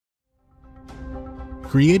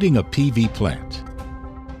Creating a PV plant.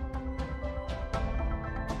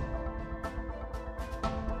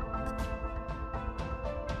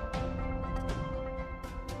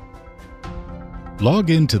 Log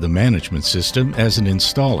into the management system as an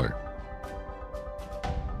installer.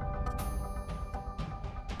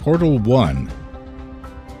 Portal 1.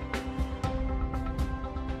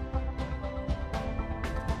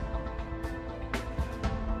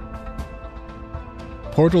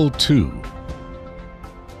 Portal 2.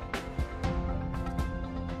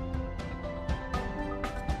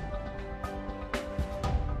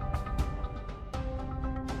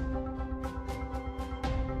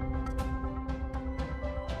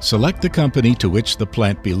 Select the company to which the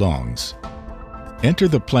plant belongs. Enter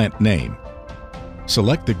the plant name.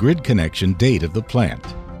 Select the grid connection date of the plant.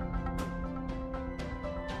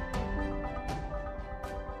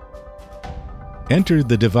 Enter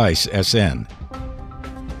the device SN.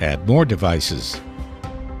 Add more devices.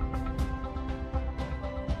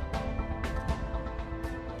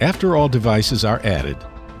 After all devices are added,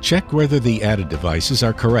 check whether the added devices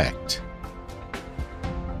are correct.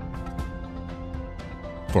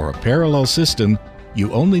 For a parallel system,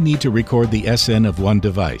 you only need to record the SN of one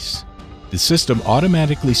device. The system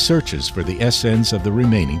automatically searches for the SNs of the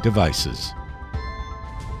remaining devices.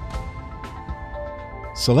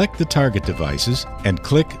 Select the target devices and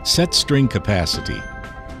click Set String Capacity.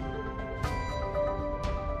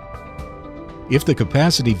 If the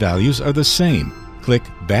capacity values are the same, click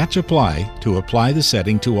Batch Apply to apply the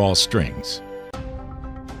setting to all strings.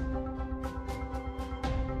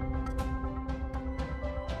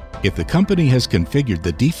 If the company has configured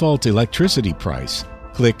the default electricity price,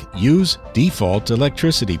 click Use Default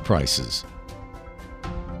Electricity Prices.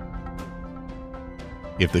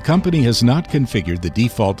 If the company has not configured the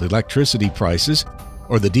default electricity prices,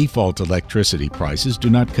 or the default electricity prices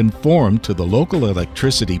do not conform to the local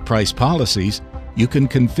electricity price policies, you can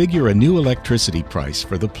configure a new electricity price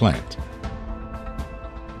for the plant.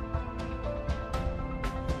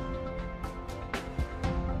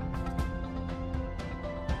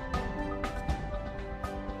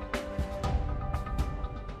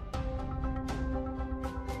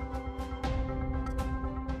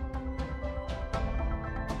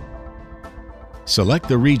 Select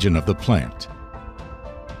the region of the plant.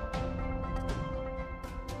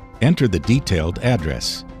 Enter the detailed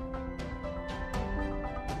address.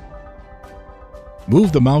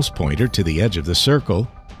 Move the mouse pointer to the edge of the circle,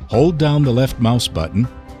 hold down the left mouse button,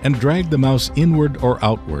 and drag the mouse inward or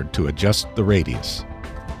outward to adjust the radius.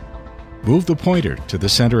 Move the pointer to the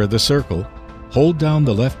center of the circle, hold down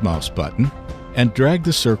the left mouse button, and drag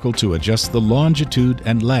the circle to adjust the longitude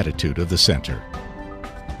and latitude of the center.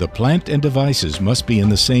 The plant and devices must be in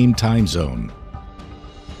the same time zone.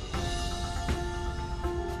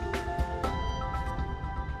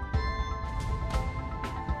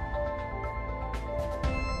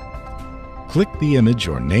 Click the image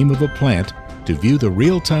or name of a plant to view the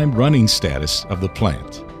real-time running status of the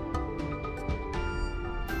plant.